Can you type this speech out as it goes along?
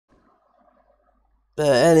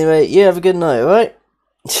But anyway, you have a good night, alright?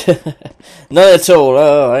 Not at all,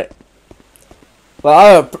 alright.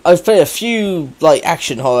 Well, I've played a few, like,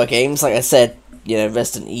 action horror games, like I said, you know,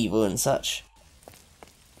 Resident Evil and such.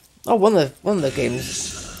 Oh, one of the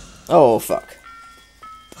games. Oh, fuck.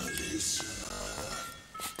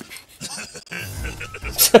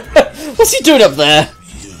 What's he doing up there?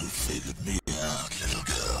 You figured me out, little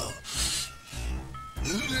girl.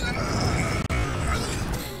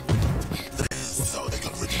 Thought they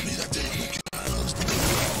got rid of me that day on the gallows.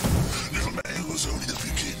 Little man was only the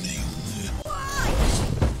beginning.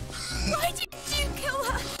 Why did you kill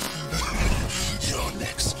her? You're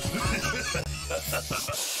next.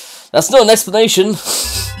 That's not an explanation.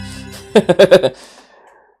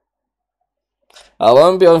 I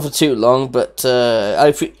won't be on for too long, but I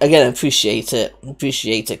appreciate it.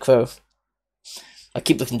 Appreciate it, Crow. I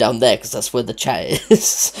keep looking down there because that's where the chat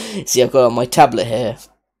is. See, I've got on my tablet here.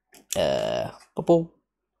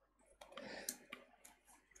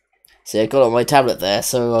 See, I got on my tablet there,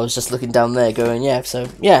 so I was just looking down there, going, yeah. So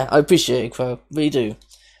yeah, I appreciate it, Crow. Really do.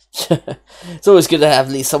 It's always good to have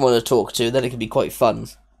at least someone to talk to. Then it can be quite fun.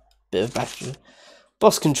 Bit of background.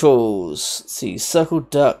 Boss controls. Let's see, circle,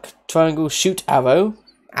 duck, triangle, shoot, arrow.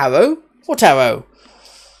 Arrow? What arrow?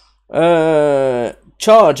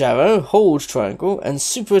 Charge arrow, hold triangle, and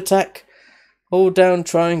super attack. Hold down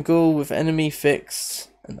triangle with enemy fixed,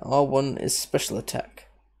 and R1 is special attack.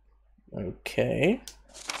 Okay.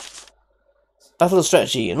 Battle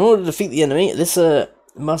strategy. In order to defeat the enemy, this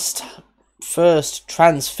must first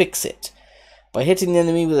transfix it. By hitting the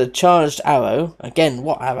enemy with a charged arrow. Again,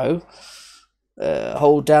 what arrow?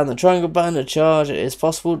 Hold down the triangle button to charge. It is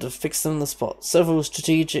possible to fix them on the spot. Several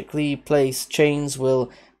strategically placed chains will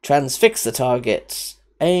transfix the target.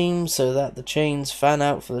 Aim so that the chains fan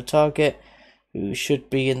out for the target, who should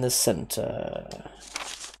be in the center.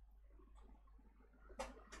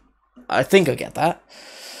 I think I get that.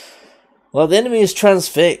 While the enemy is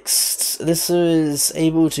transfixed, this is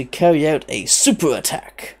able to carry out a super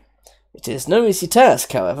attack. It is no easy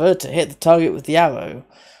task, however, to hit the target with the arrow.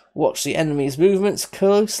 Watch the enemy's movements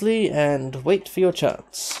closely and wait for your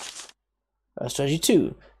chance. Strategy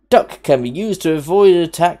 2. Duck can be used to avoid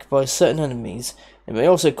attack by certain enemies. It may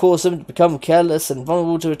also cause them to become careless and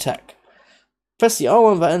vulnerable to attack. Press the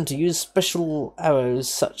R1 button to use special arrows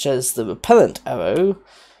such as the repellent arrow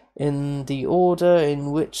in the order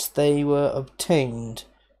in which they were obtained.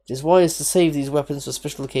 It is wise to save these weapons for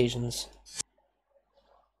special occasions.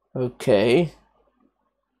 Okay.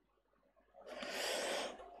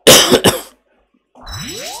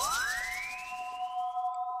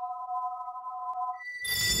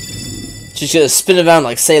 She's gonna spin around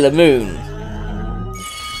like Sailor Moon.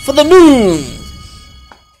 For the moon!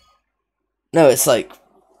 No, it's like...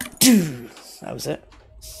 That was it.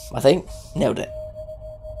 I think. Nailed it.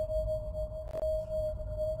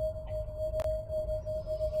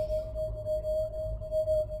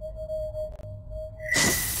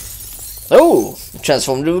 Oh!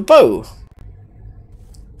 Transformed into a bow.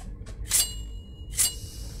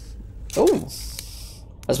 Oh!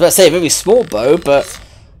 I was about to say a very small bow, but...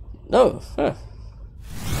 No. Huh.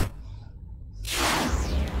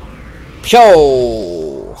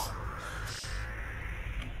 Pyo!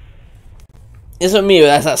 Isn't me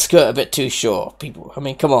that's that skirt a bit too short, people? I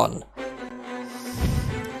mean, come on.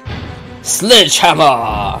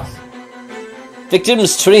 Sledgehammer!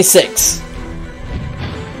 Victims 26.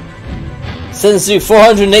 Sentenced to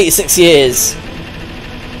 486 years.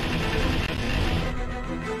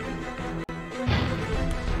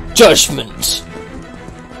 Judgment.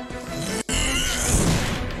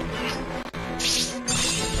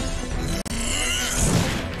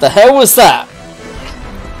 The hell was that?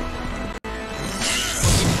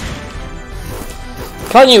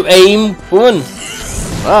 Can you aim, woman?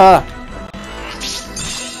 Ah.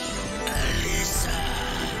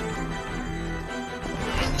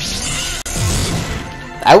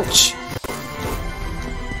 Ouch.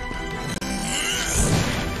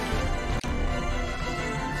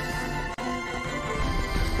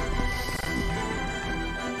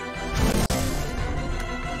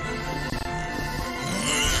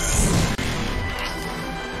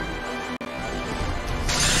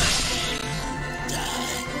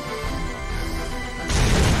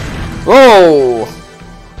 Whoa!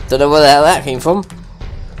 Don't know where the hell that came from.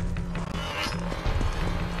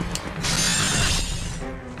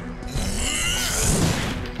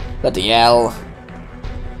 Bloody hell.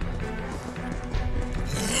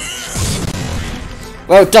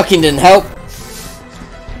 Well, ducking didn't help.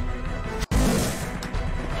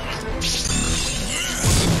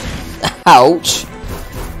 Ouch.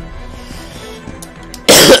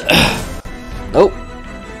 Nope.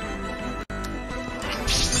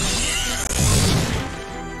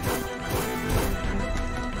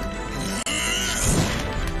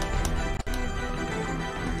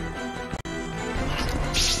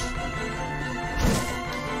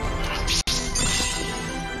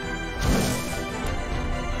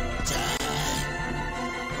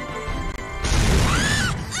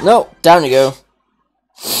 No, down you go.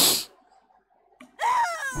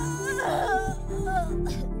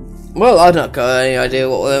 Well, I don't got any idea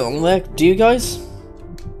what went wrong there. Do you guys?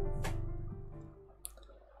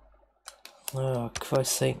 Oh,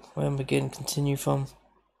 Christ's sake. Where am I going to continue from?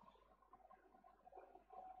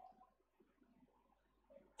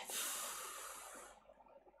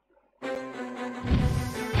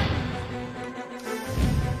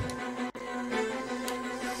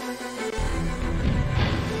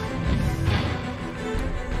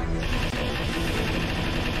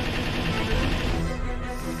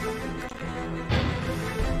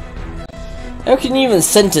 How can you even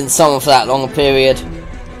sentence someone for that long a period?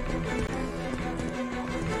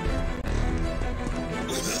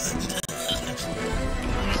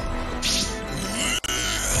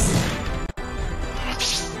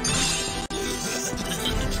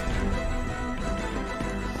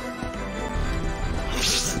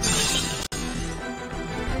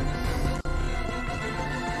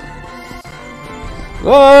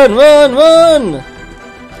 Run, run, run!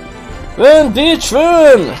 Run, bitch,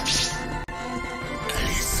 run!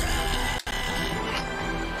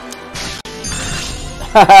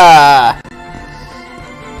 Haha!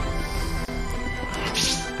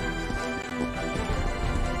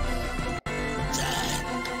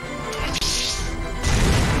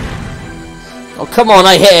 Oh, come on,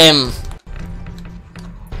 I hit him!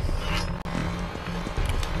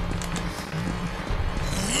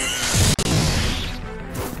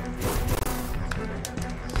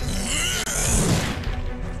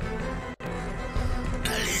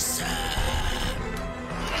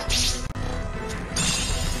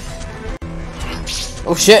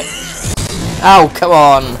 Oh shit! Ow, come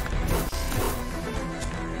on!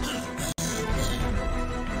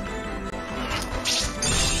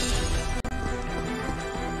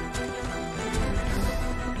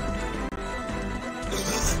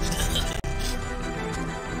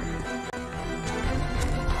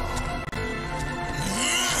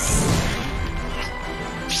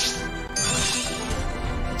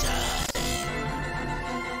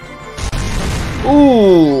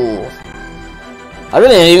 Ooh! I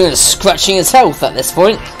really ain't even scratching his health at this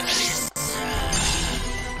point.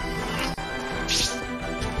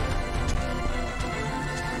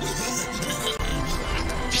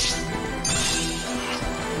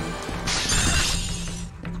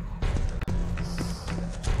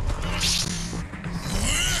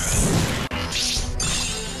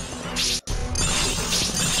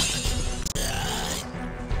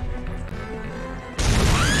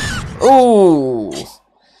 Ooh!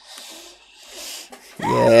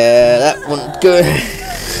 Yeah, that wouldn't go.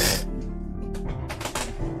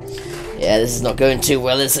 Yeah, this is not going too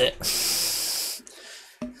well, is it?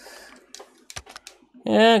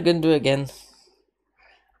 Yeah, I'm gonna do it again.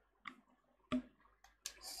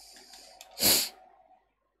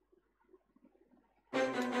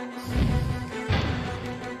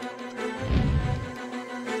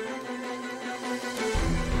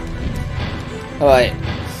 Alright.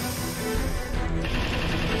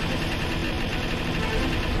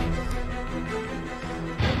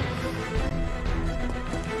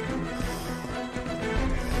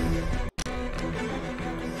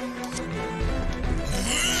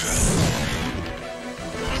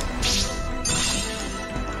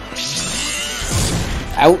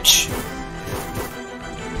 Ouch.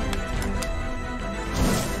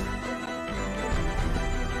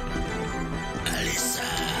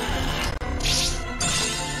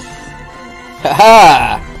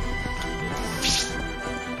 Haha!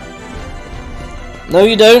 No,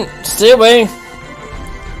 you don't. Stay away.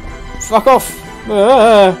 Fuck off.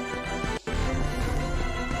 Ah.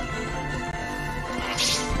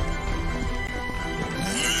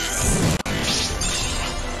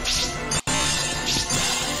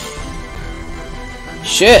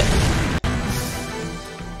 Shit!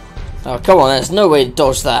 Oh, come on, there's no way to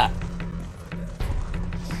dodge that.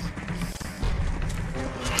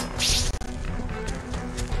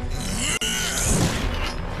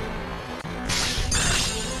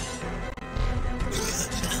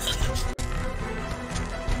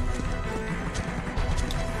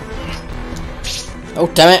 Oh,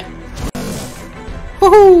 damn it!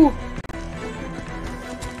 Woohoo!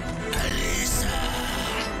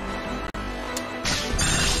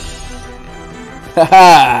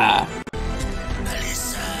 Haha!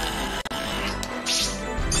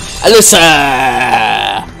 Alyssa!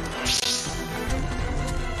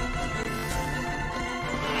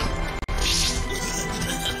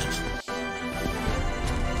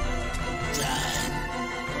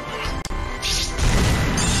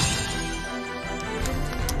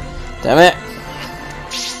 Damn it!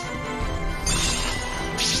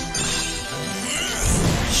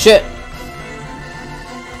 shit.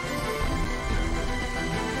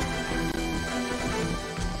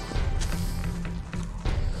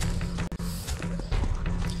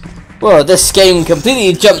 Well, this game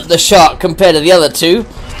completely jumped the shark compared to the other two.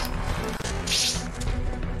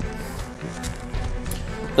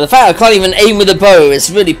 But the fact I can't even aim with a bow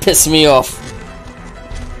is really pissing me off.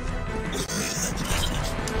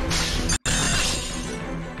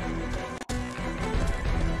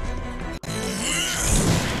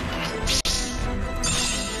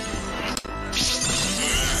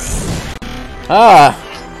 Ah!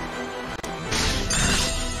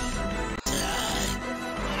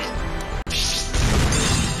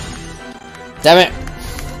 Damn it!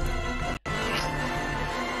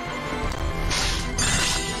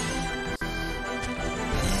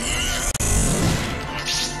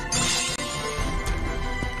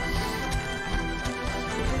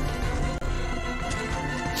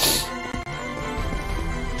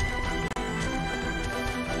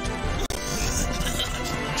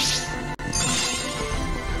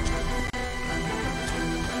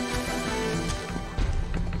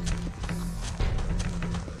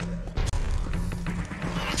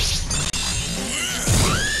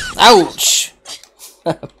 Ouch!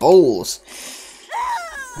 Balls.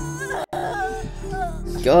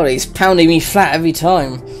 God, he's pounding me flat every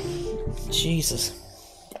time. Jesus.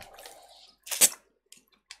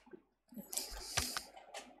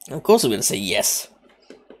 Of course I'm going to say yes.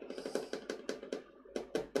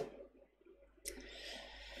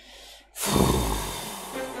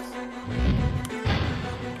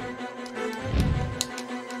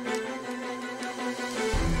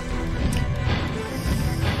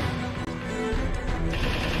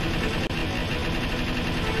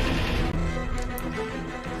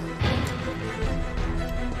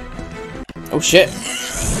 Oh shit.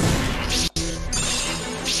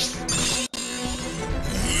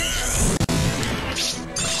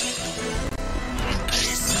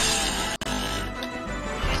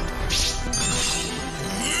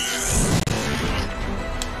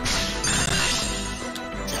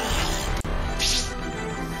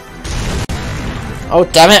 Oh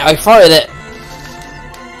damn it, I fired it.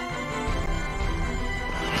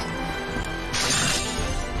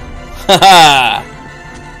 Haha.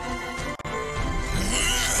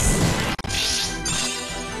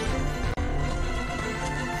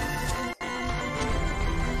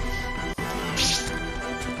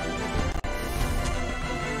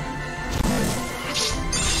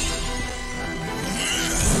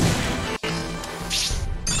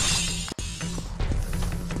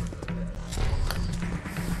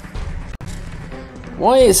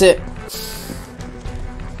 Why is it?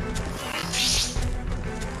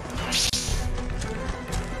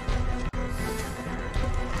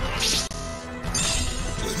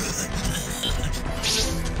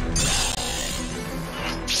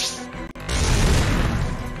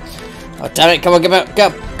 Oh damn it, come on, get out,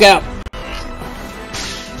 get up, get up.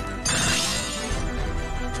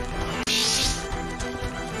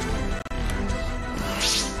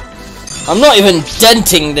 I'm not even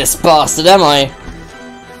denting this bastard, am I?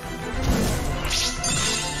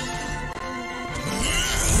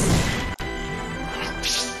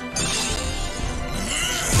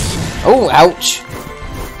 Oh, ouch.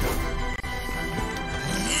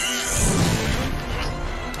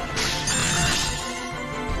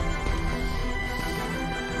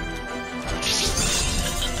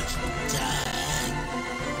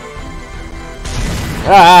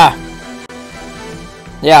 Ah!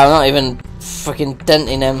 Yeah, I'm not even fucking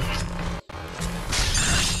denting him.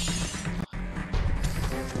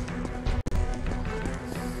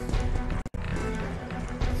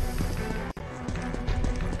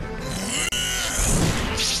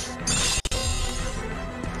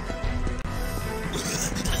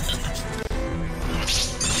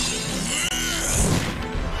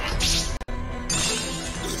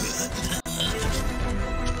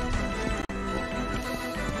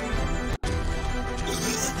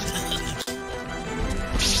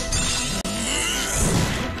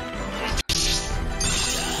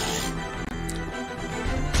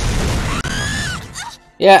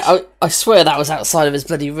 Yeah, I swear that was outside of his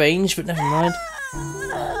bloody range, but never mind.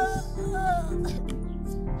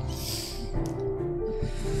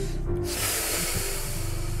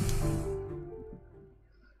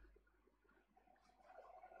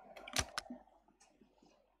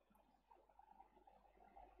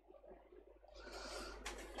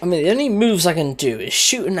 I mean, the only moves I can do is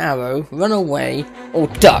shoot an arrow, run away, or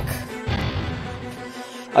duck.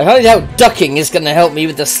 I highly doubt ducking is going to help me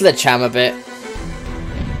with the sledgehammer bit.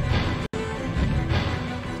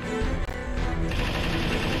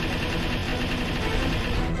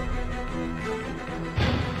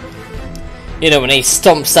 You know, when he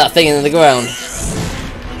stomps that thing into the ground.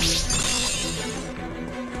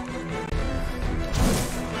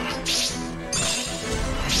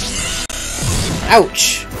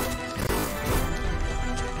 Ouch!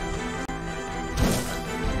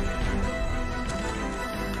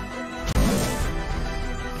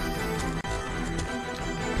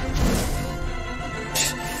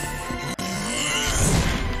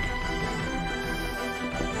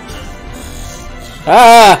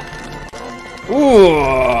 Ah!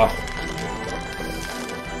 Ooh!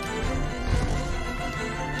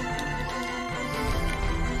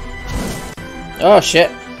 Oh shit!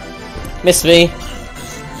 Missed me.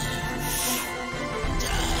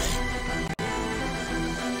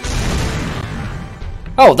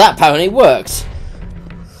 Oh, that apparently worked.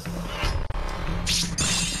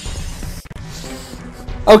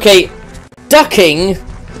 Okay, ducking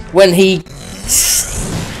when he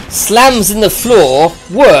slams in the floor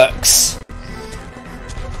works.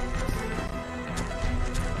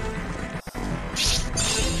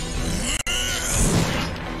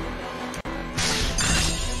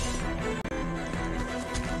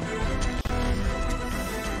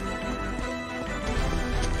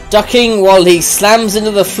 Ducking while he slams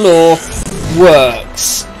into the floor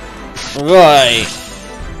works. Right.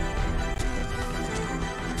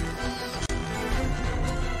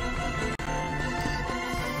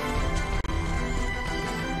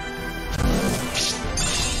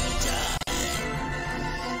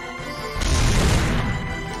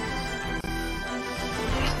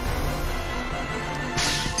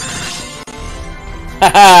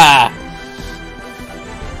 Haha!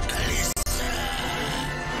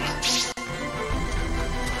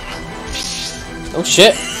 Oh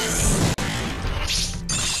shit!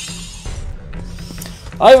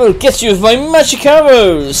 I will get you with my magic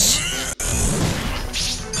arrows!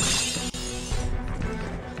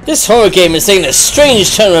 This horror game is taking a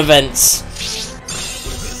strange turn of events.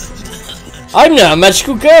 I'm now a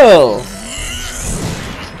magical girl!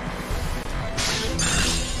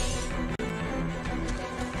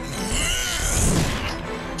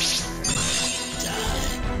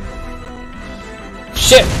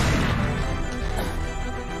 Shit!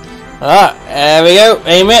 Ah, there we go,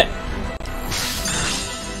 aim it!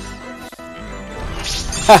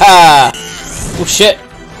 Haha! Oh shit!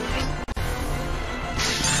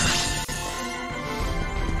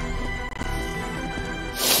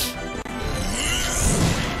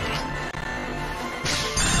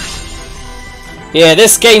 Yeah,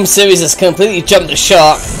 this game series has completely jumped the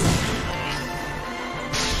shark.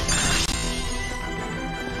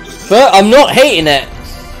 But I'm not hating it.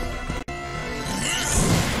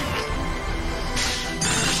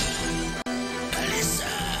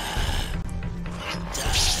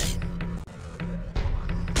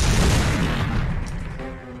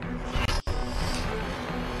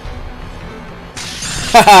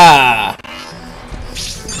 Haha!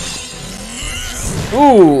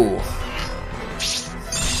 Ooh!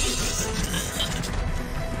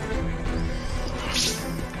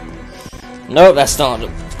 Nope, that's not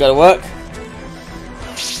gonna work.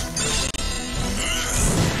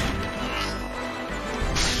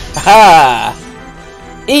 Haha!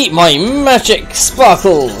 Eat my magic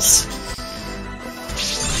sparkles!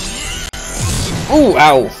 Ooh,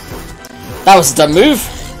 ow! That was a dumb move.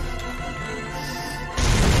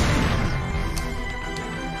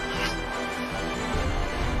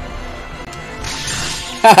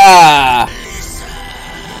 Haha!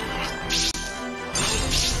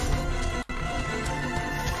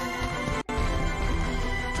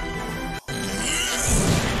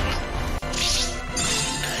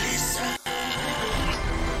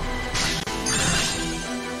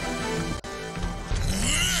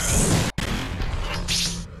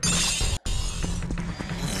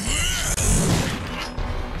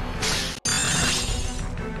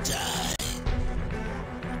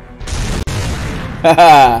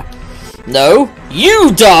 Haha! No,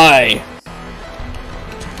 you die!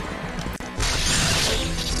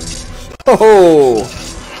 Oh!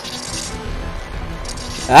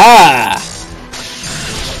 Ah!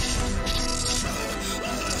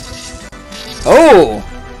 Oh!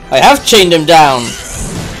 I have chained him down!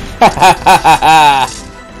 Ha ha ha ha ha!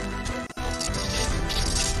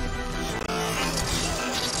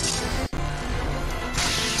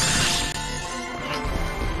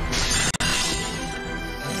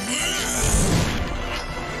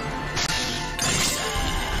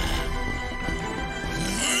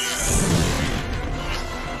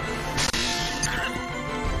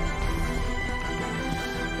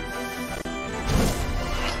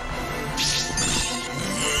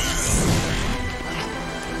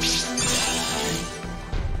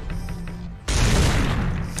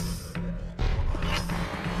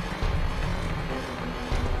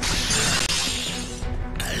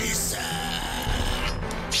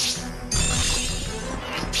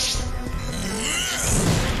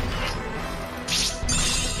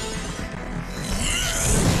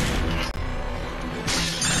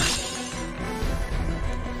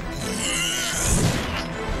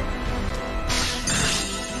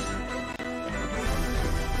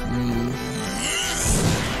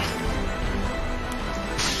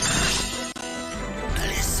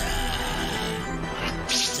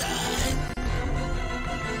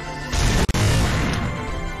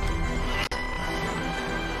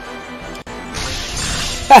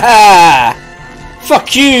 Haha!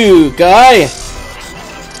 Fuck you, guy!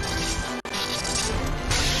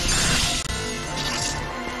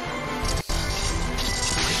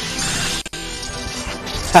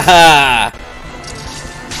 Haha!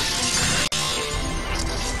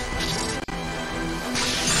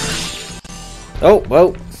 Oh,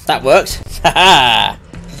 well, that worked. Haha!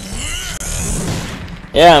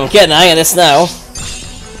 Yeah, I'm getting the hang of this now.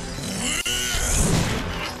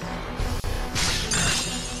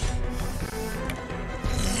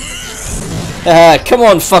 Come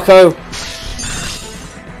on, fucko!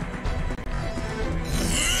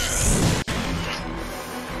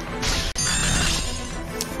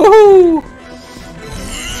 Woohoo!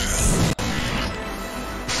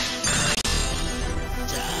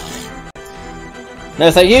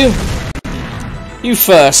 No, thank you. You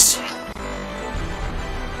first.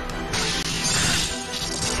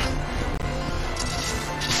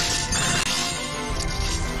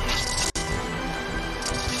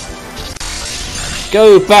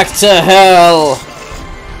 Go back to hell!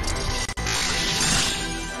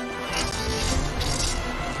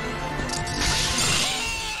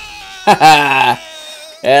 Haha!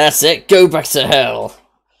 Yeah, that's it, go back to hell.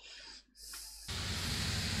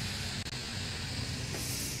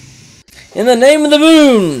 In the name of the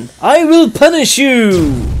moon, I will punish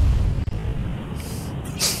you!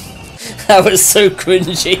 That was so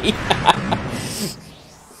cringy.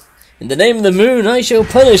 In the name of the moon, I shall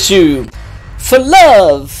punish you! For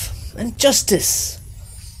love and justice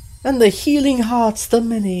and the healing hearts the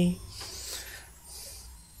many.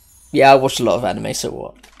 Yeah, I watch a lot of anime, so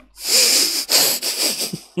what?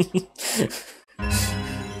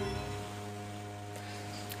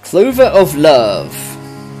 Clover of Love.